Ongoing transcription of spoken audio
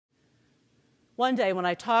One day when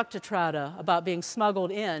I talked to Trouta about being smuggled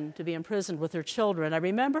in to be imprisoned with her children, I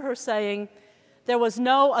remember her saying, "There was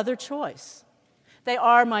no other choice. They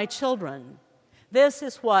are my children. This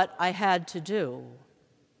is what I had to do."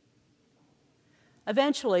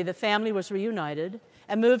 Eventually, the family was reunited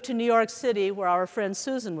and moved to New York City, where our friend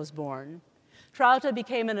Susan was born. Trouta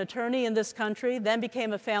became an attorney in this country, then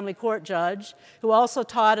became a family court judge, who also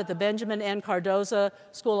taught at the Benjamin N. Cardozo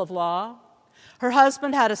School of Law. Her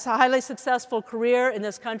husband had a highly successful career in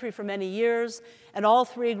this country for many years, and all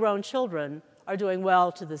three grown children are doing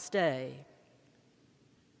well to this day.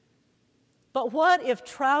 But what if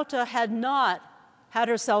Trouta had not had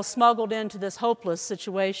herself smuggled into this hopeless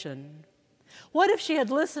situation? What if she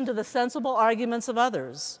had listened to the sensible arguments of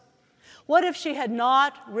others? What if she had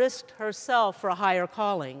not risked herself for a higher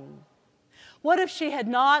calling? What if she had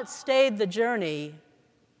not stayed the journey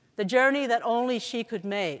that only she could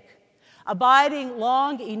make, abiding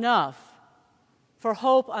long enough for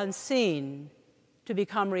hope unseen to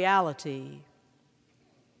become reality?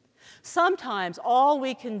 Sometimes all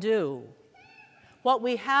we can do, what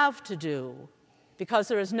we have to do, because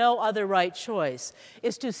there is no other right choice,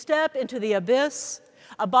 is to step into the abyss,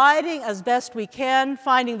 abiding as best we can,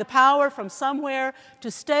 finding the power from somewhere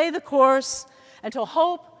to stay the course until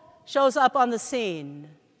hope shows up on the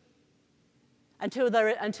scene, until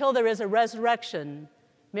there is a resurrection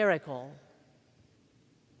miracle.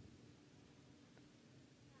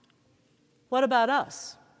 What about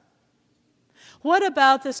us? What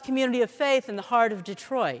about this community of faith in the heart of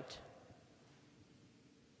Detroit?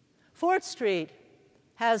 4th Street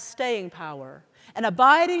has staying power, an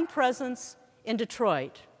abiding presence in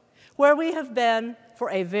Detroit, where we have been for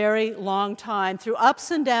a very long time, through ups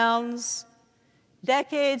and downs,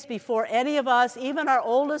 decades before any of us, even our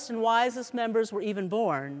oldest and wisest members, were even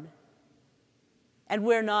born. And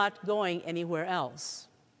we're not going anywhere else.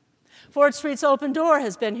 4th Street's open door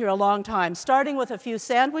has been here a long time, starting with a few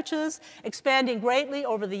sandwiches, expanding greatly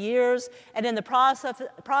over the years, and in the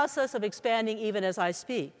process of expanding even as I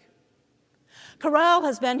speak. Corral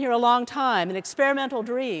has been here a long time, an experimental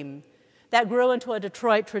dream that grew into a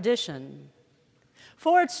Detroit tradition.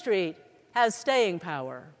 4th Street has staying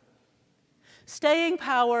power. Staying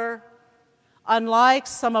power, unlike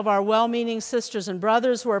some of our well-meaning sisters and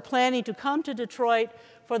brothers who are planning to come to Detroit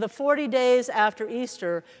for the 40 days after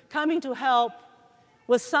Easter, coming to help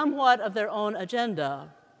with somewhat of their own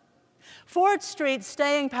agenda. 4th Street's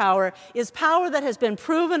staying power is power that has been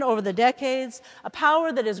proven over the decades, a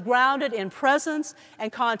power that is grounded in presence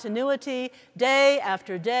and continuity day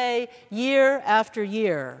after day, year after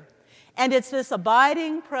year. And it's this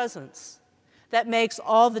abiding presence that makes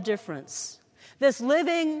all the difference. This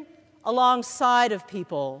living alongside of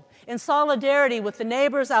people, in solidarity with the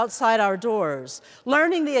neighbors outside our doors,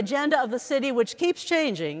 learning the agenda of the city which keeps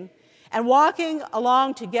changing, and walking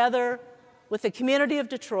along together with the community of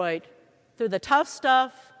Detroit through the tough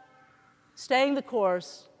stuff, staying the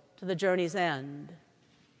course to the journey's end.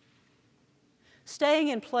 Staying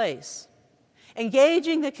in place,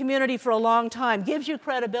 engaging the community for a long time gives you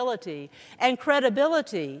credibility, and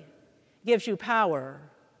credibility gives you power.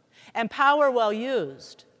 And power, well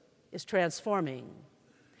used, is transforming.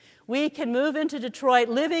 We can move into Detroit,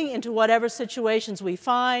 living into whatever situations we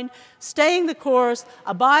find, staying the course,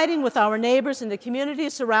 abiding with our neighbors and the community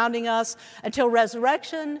surrounding us until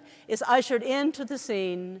resurrection is ushered into the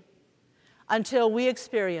scene, until we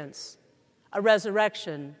experience a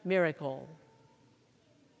resurrection miracle.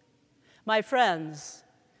 My friends,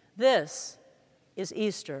 this is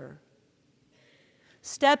Easter.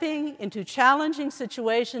 Stepping into challenging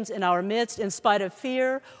situations in our midst in spite of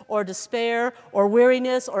fear or despair or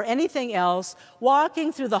weariness or anything else,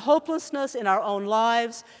 walking through the hopelessness in our own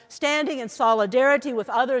lives, standing in solidarity with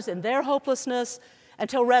others in their hopelessness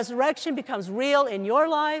until resurrection becomes real in your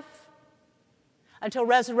life, until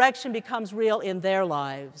resurrection becomes real in their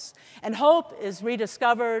lives, and hope is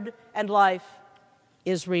rediscovered and life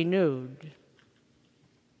is renewed.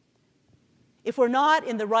 If we're not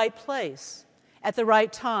in the right place at the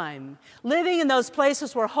right time, living in those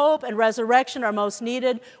places where hope and resurrection are most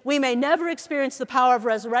needed, we may never experience the power of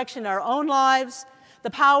resurrection in our own lives, the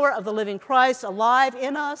power of the living Christ alive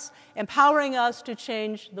in us, empowering us to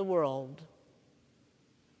change the world.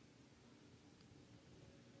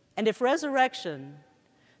 And if resurrection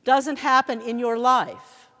doesn't happen in your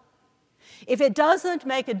life, if it doesn't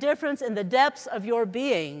make a difference in the depths of your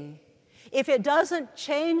being, if it doesn't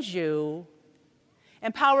change you,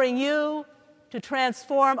 empowering you to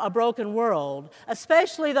transform a broken world,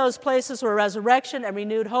 especially those places where resurrection and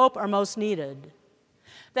renewed hope are most needed,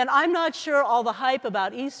 then I'm not sure all the hype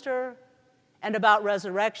about Easter and about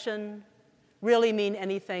resurrection really mean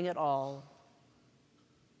anything at all.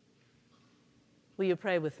 Will you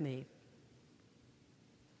pray with me?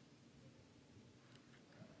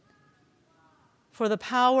 For the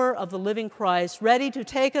power of the living Christ, ready to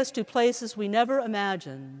take us to places we never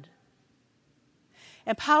imagined,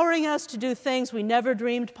 empowering us to do things we never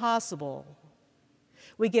dreamed possible,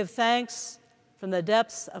 we give thanks from the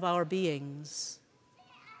depths of our beings.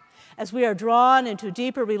 As we are drawn into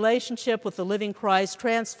deeper relationship with the living Christ,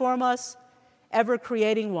 transform us, ever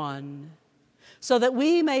creating one, so that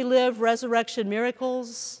we may live resurrection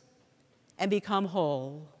miracles and become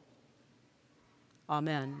whole.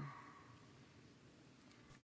 Amen.